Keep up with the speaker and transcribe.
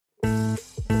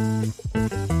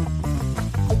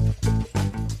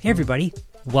Hey everybody,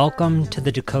 welcome to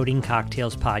the Decoding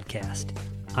Cocktails podcast.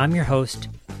 I'm your host,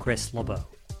 Chris LeBeau.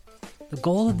 The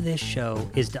goal of this show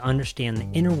is to understand the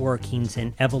inner workings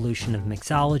and evolution of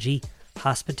mixology,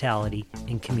 hospitality,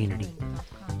 and community.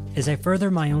 As I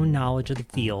further my own knowledge of the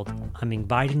field, I'm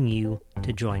inviting you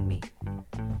to join me.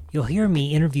 You'll hear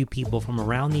me interview people from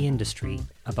around the industry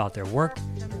about their work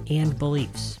and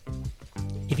beliefs.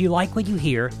 If you like what you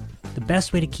hear, the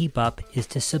best way to keep up is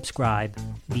to subscribe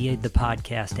via the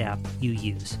podcast app you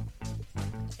use.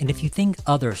 And if you think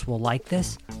others will like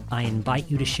this, I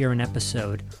invite you to share an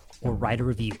episode or write a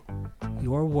review.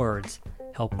 Your words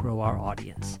help grow our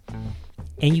audience.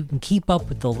 And you can keep up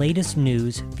with the latest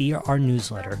news via our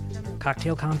newsletter,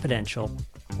 Cocktail Confidential,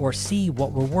 or see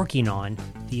what we're working on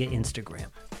via Instagram.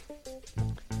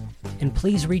 And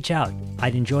please reach out.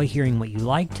 I'd enjoy hearing what you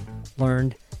liked,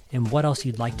 learned, and what else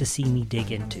you'd like to see me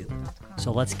dig into.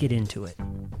 So let's get into it.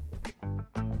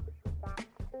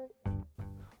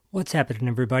 What's happening,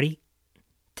 everybody?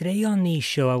 Today on the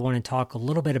show, I want to talk a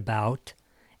little bit about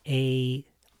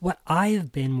what I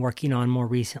have been working on more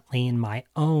recently in my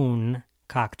own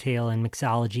cocktail and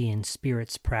mixology and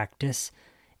spirits practice,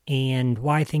 and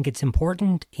why I think it's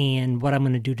important and what I'm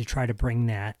going to do to try to bring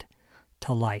that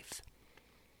to life.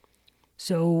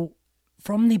 So,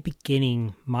 from the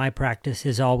beginning, my practice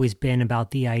has always been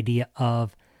about the idea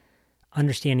of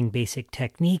understanding basic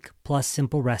technique plus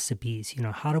simple recipes.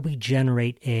 How do we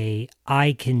generate a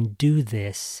I can do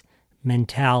this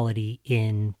mentality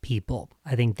in people?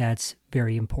 I think that's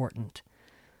very important.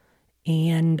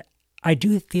 And I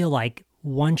do feel like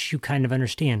once you kind of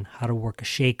understand how to work a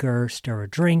shaker, stir a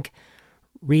drink,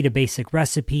 read a basic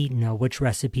recipe, know which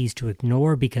recipes to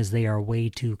ignore because they are way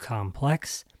too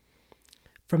complex.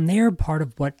 From there, part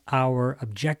of what our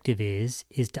objective is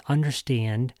to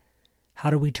understand how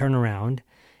do we turn around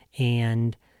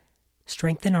and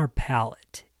strengthen our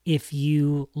palate. If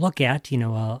you look at,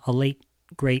 a late,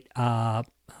 great kind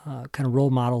of role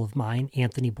model of mine,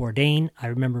 Anthony Bourdain, I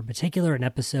remember in particular an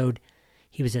episode,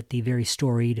 he was at the very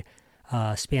storied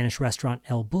Spanish restaurant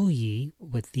El Bulli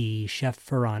with the chef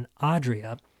Ferran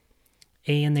Adria,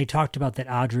 and they talked about that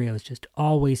Adria was just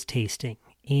always tasting.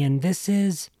 And this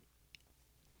is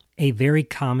a very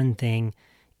common thing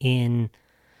in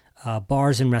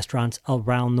bars and restaurants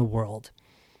around the world,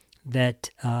 that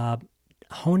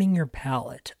honing your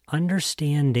palate,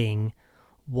 understanding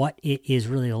what it is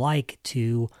really like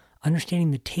to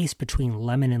understanding the taste between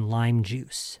lemon and lime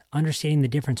juice, understanding the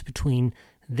difference between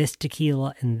this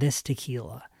tequila and this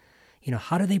tequila.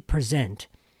 How do they present?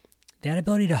 That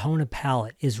ability to hone a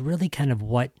palate is really kind of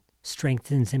what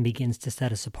strengthens and begins to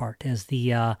set us apart. As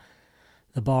the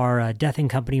bar Death and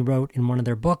Company wrote in one of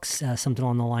their books, something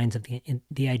along the lines of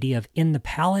the idea of in the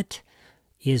palate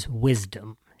is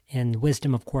wisdom. And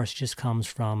wisdom, of course, just comes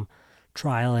from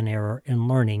trial and error and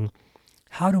learning.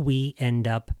 How do we end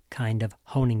up kind of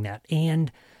honing that?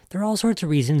 And there are all sorts of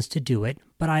reasons to do it,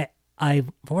 but I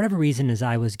for whatever reason, as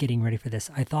I was getting ready for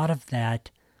this, I thought of that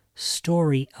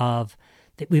story of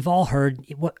that we've all heard,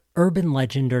 what urban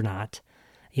legend or not,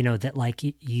 that like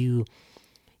you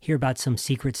hear about some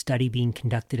secret study being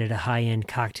conducted at a high-end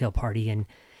cocktail party and,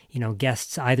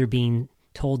 guests either being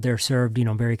told they're served,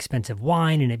 very expensive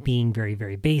wine and it being very,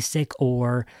 very basic,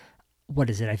 or what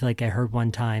is it? I feel like I heard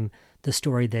one time the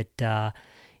story that,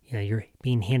 you're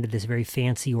being handed this very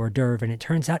fancy hors d'oeuvre and it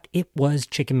turns out it was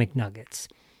chicken McNuggets.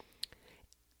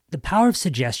 The power of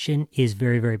suggestion is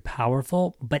very, very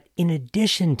powerful, but in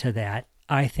addition to that,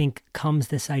 I think comes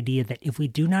this idea that if we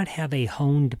do not have a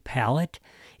honed palate,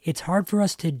 it's hard for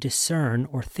us to discern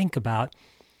or think about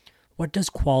what does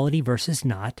quality versus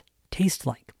not taste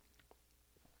like.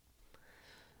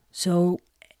 So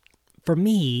for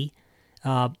me,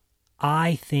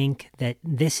 I think that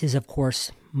this is, of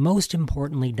course, most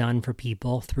importantly done for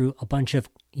people through a bunch of,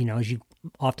 as you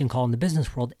often call in the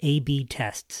business world, A/B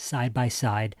tests,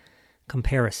 side-by-side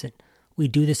comparison. We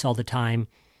do this all the time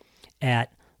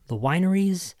at the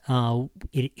wineries.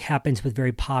 It happens with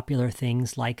very popular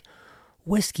things like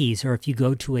whiskeys, or if you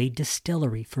go to a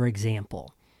distillery, for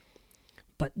example.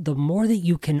 But the more that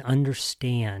you can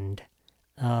understand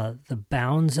the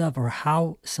bounds of or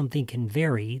how something can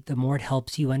vary, the more it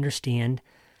helps you understand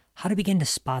how to begin to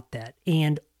spot that.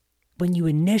 And when you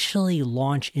initially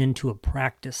launch into a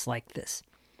practice like this,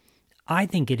 I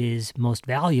think it is most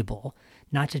valuable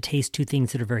not to taste two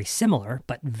things that are very similar,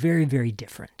 but very, very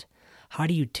different. How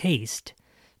do you taste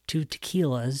two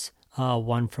tequilas,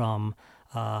 one from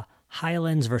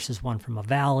Highlands versus one from a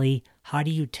valley? How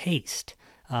do you taste,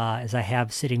 as I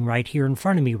have sitting right here in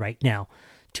front of me right now,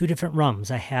 two different rums?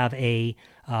 I have a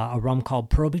rum called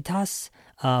Probitas,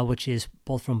 which is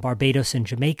both from Barbados and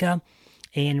Jamaica,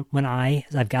 And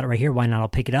I've got it right here, why not? I'll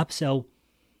pick it up. So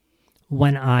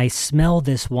when I smell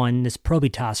this one, this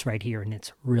Probitas right here, and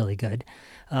it's really good,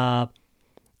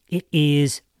 it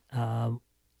is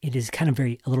kind of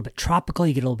a little bit tropical.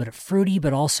 You get a little bit of fruity,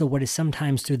 but also what is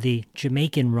sometimes through the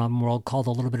Jamaican rum world called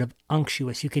a little bit of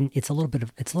unctuous. It's a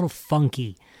little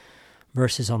funky.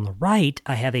 Versus on the right,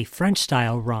 I have a French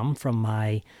style rum from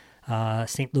my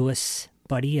St. Louis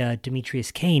buddy,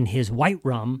 Demetrius Kane, his white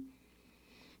rum.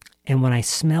 And when I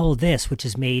smell this, which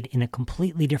is made in a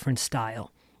completely different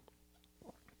style,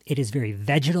 it is very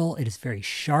vegetal. It is very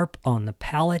sharp on the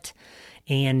palate.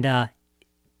 And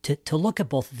to look at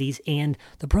both of these, and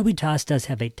the Probitas does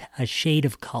have a shade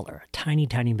of color, a tiny,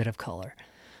 tiny bit of color.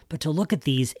 But to look at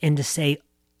these and to say,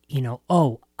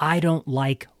 oh, I don't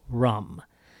like rum.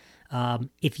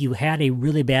 If you had a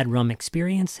really bad rum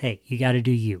experience, hey, you got to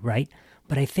do you, right?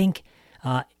 But I think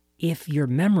if your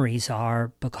memories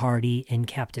are Bacardi and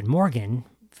Captain Morgan,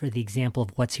 for the example of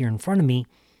what's here in front of me,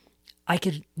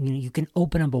 you can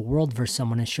open up a world for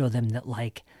someone and show them that,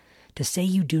 like, to say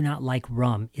you do not like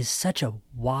rum is such a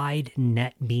wide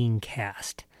net being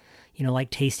cast.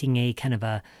 Like tasting a kind of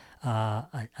a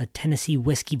Tennessee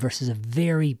whiskey versus a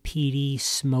very peaty,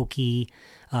 smoky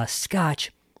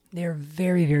Scotch. They're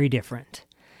very, very different.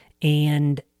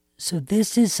 And so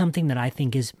this is something that I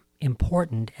think is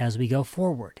important as we go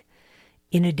forward.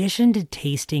 In addition to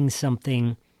tasting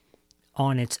something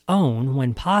on its own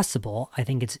when possible, I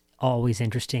think it's always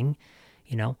interesting,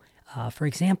 for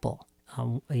example,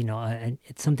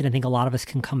 it's something I think a lot of us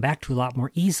can come back to a lot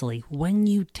more easily. When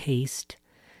you taste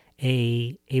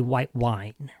a white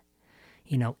wine,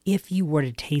 if you were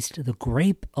to taste the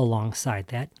grape alongside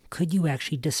that, could you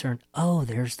actually discern, oh,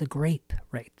 there's the grape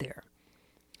right there?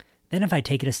 Then if I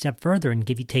take it a step further and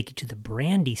take you to the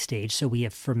brandy stage, so we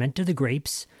have fermented the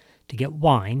grapes to get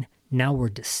wine, now we're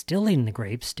distilling the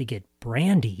grapes to get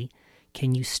brandy,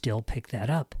 can you still pick that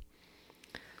up?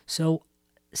 So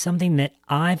something that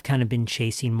I've kind of been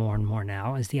chasing more and more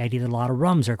now is the idea that a lot of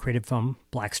rums are created from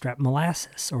blackstrap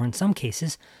molasses, or in some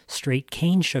cases, straight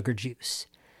cane sugar juice.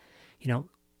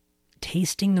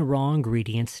 Tasting the raw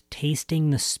ingredients, tasting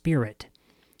the spirit,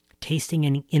 tasting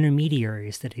any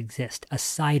intermediaries that exist, a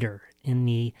cider in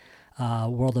the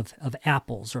world of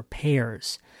apples or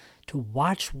pears, to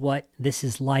watch what this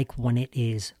is like when it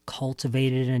is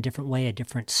cultivated in a different way, a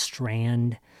different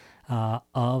strand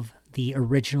of the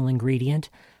original ingredient,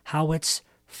 how it's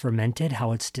fermented,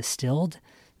 how it's distilled.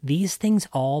 These things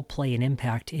all play an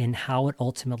impact in how it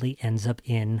ultimately ends up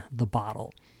in the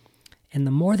bottle. And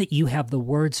the more that you have the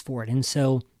words for it, and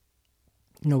so,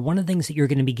 one of the things that you're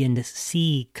going to begin to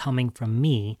see coming from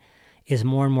me is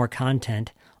more and more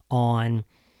content on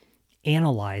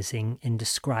analyzing and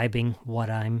describing what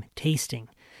I'm tasting.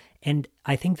 And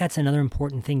I think that's another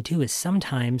important thing too, is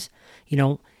sometimes,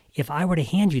 if I were to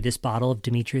hand you this bottle of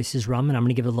Demetrius's rum, and I'm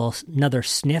going to give it another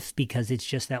sniff because it's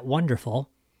just that wonderful,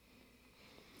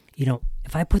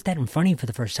 if I put that in front of you for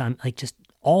the first time, like, just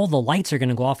all the lights are going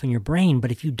to go off in your brain.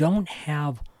 But if you don't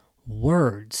have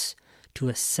words to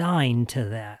assign to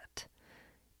that,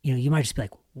 you might just be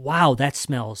like, wow, that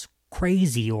smells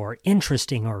crazy or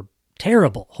interesting or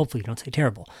terrible. Hopefully you don't say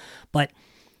terrible. But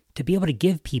to be able to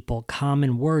give people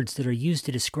common words that are used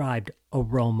to describe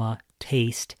aroma,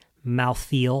 taste,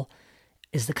 mouthfeel,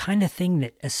 is the kind of thing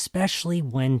that, especially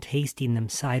when tasting them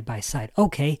side by side,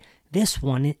 okay, this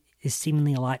one is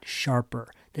seemingly a lot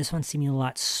sharper. This one's seemingly a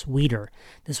lot sweeter.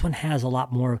 This one has a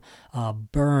lot more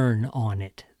burn on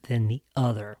it than the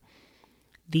other.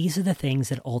 These are the things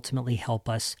that ultimately help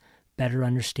us better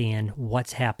understand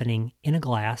what's happening in a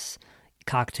glass,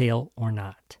 cocktail or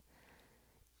not.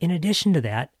 In addition to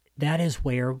that, that is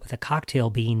where, with a cocktail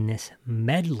being this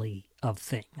medley of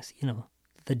things,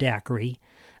 the daiquiri,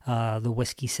 the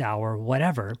whiskey sour,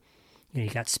 whatever, you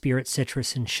got spirit,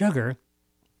 citrus, and sugar.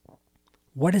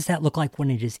 What does that look like when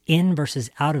it is in versus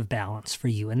out of balance for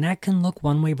you? And that can look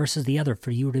one way versus the other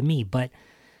for you or to me. But,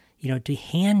 to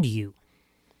hand you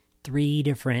 3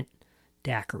 different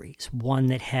daiquiris, one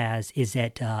that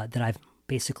that I've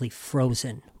basically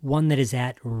frozen, one that is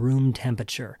at room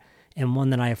temperature, and one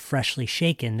that I have freshly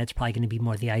shaken, that's probably going to be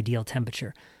more the ideal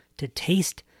temperature, to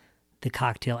taste the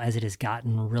cocktail as it has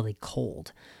gotten really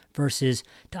cold, versus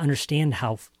to understand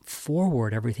how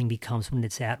forward everything becomes when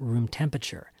it's at room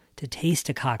temperature. To taste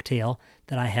a cocktail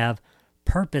that I have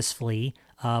purposefully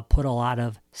put a lot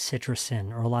of citrus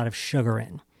in or a lot of sugar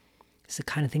in. It's the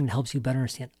kind of thing that helps you better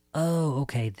understand, oh,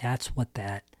 okay, that's what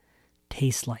that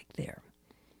tastes like there.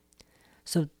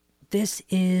 So this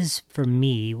is, for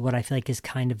me, what I feel like is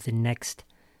kind of the next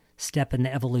step in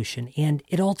the evolution. And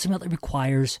it ultimately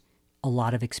requires a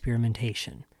lot of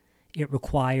experimentation. It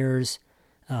requires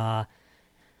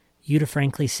you to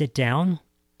frankly sit down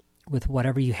with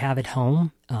whatever you have at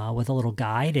home with a little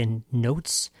guide and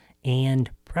notes, and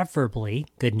preferably,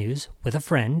 good news, with a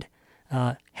friend.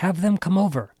 Have them come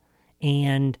over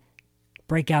and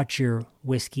break out your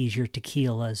whiskeys, your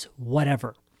tequilas,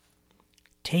 whatever.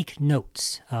 Take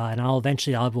notes, and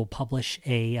I will publish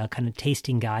a kind of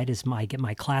tasting guide as I get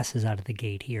my classes out of the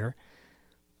gate here.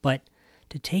 But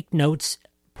to take notes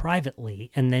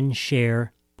privately and then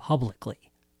share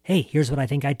publicly. Hey, here's what I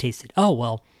think I tasted. Oh,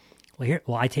 well,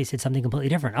 I tasted something completely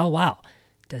different. Oh, wow.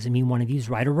 Doesn't mean one of you is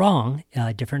right or wrong,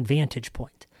 different vantage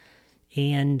point.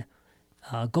 And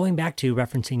going back to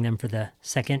referencing them for the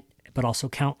second, but also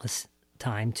countless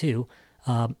time too,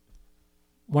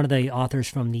 one of the authors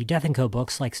from the Death & Co.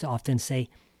 books likes to often say,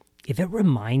 if it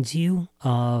reminds you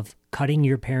of cutting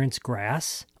your parents'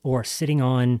 grass or sitting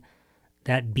on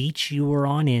that beach you were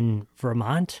on in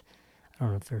Vermont, I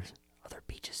don't know if there's other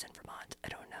beaches in Vermont, I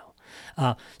don't know.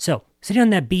 So sitting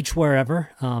on that beach wherever,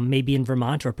 maybe in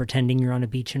Vermont or pretending you're on a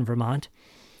beach in Vermont,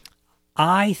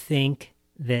 I think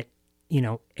that,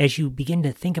 as you begin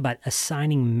to think about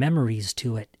assigning memories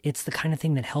to it, it's the kind of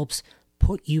thing that helps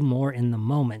put you more in the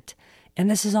moment. And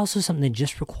this is also something that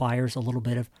just requires a little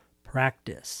bit of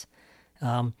practice.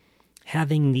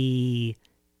 Having the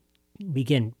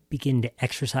begin to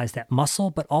exercise that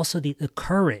muscle, but also the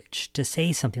courage to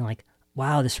say something like,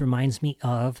 wow, this reminds me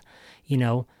of,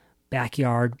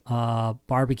 backyard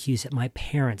barbecues at my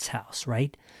parents' house,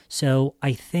 right? So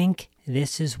I think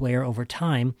this is where over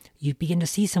time you begin to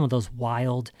see some of those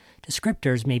wild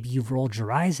descriptors maybe you've rolled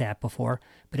your eyes at before,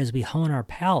 but as we hone our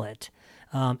palate,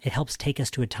 it helps take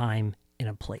us to a time in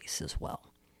a place as well.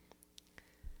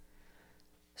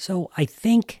 So I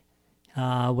think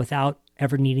without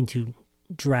ever needing to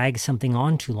drag something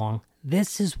on too long,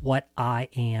 this is what I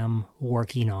am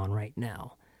working on right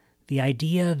now. The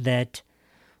idea that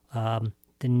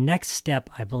the next step,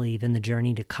 I believe, in the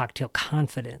journey to cocktail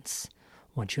confidence,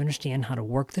 once you understand how to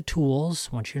work the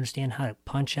tools, once you understand how to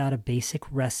punch out a basic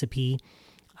recipe,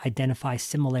 identify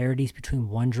similarities between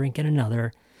one drink and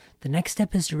another, the next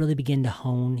step is to really begin to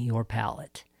hone your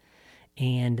palate.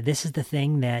 And this is the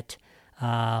thing that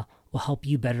will help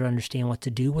you better understand what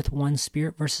to do with one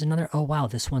spirit versus another. Oh, wow,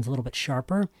 this one's a little bit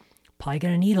sharper. Probably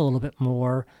going to need a little bit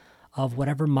more of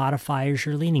whatever modifiers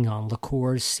you're leaning on,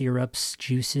 liqueurs, syrups,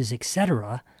 juices,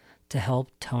 etc., to help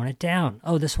tone it down.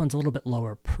 Oh, this one's a little bit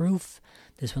lower proof.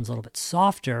 This one's a little bit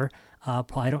softer.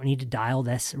 Probably don't need to dial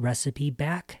this recipe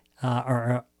back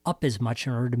or up as much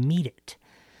in order to meet it.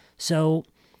 So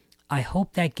I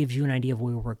hope that gives you an idea of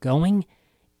where we're going.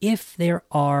 If there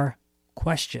are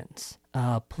questions,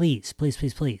 please,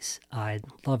 I'd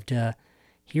love to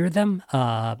hear them.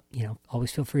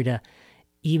 Always feel free to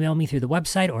email me through the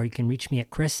website, or you can reach me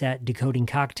at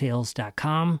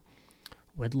chris@decodingcocktails.com.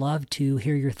 Would love to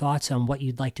hear your thoughts on what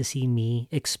you'd like to see me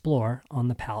explore on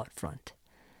the palate front.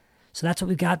 So that's what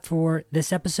we've got for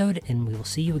this episode, and we will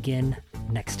see you again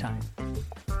next time.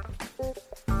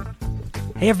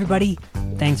 Hey everybody,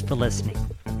 thanks for listening.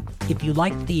 If you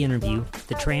liked the interview,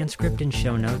 the transcript and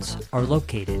show notes are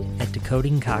located at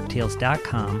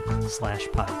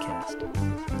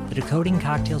decodingcocktails.com/podcast. The Decoding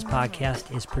Cocktails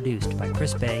podcast is produced by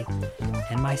Chris Bay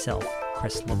and myself,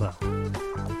 Chris LeBeau.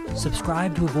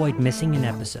 Subscribe to avoid missing an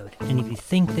episode, and if you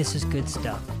think this is good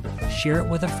stuff, share it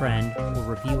with a friend or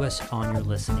review us on your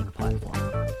listening platform.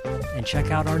 And check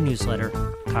out our newsletter,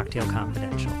 Cocktail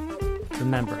Confidential.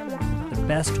 Remember, the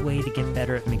best way to get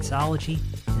better at mixology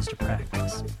is to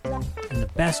practice. And the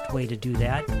best way to do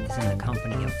that is in the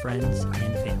company of friends and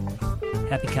family.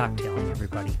 Happy cocktailing,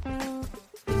 everybody.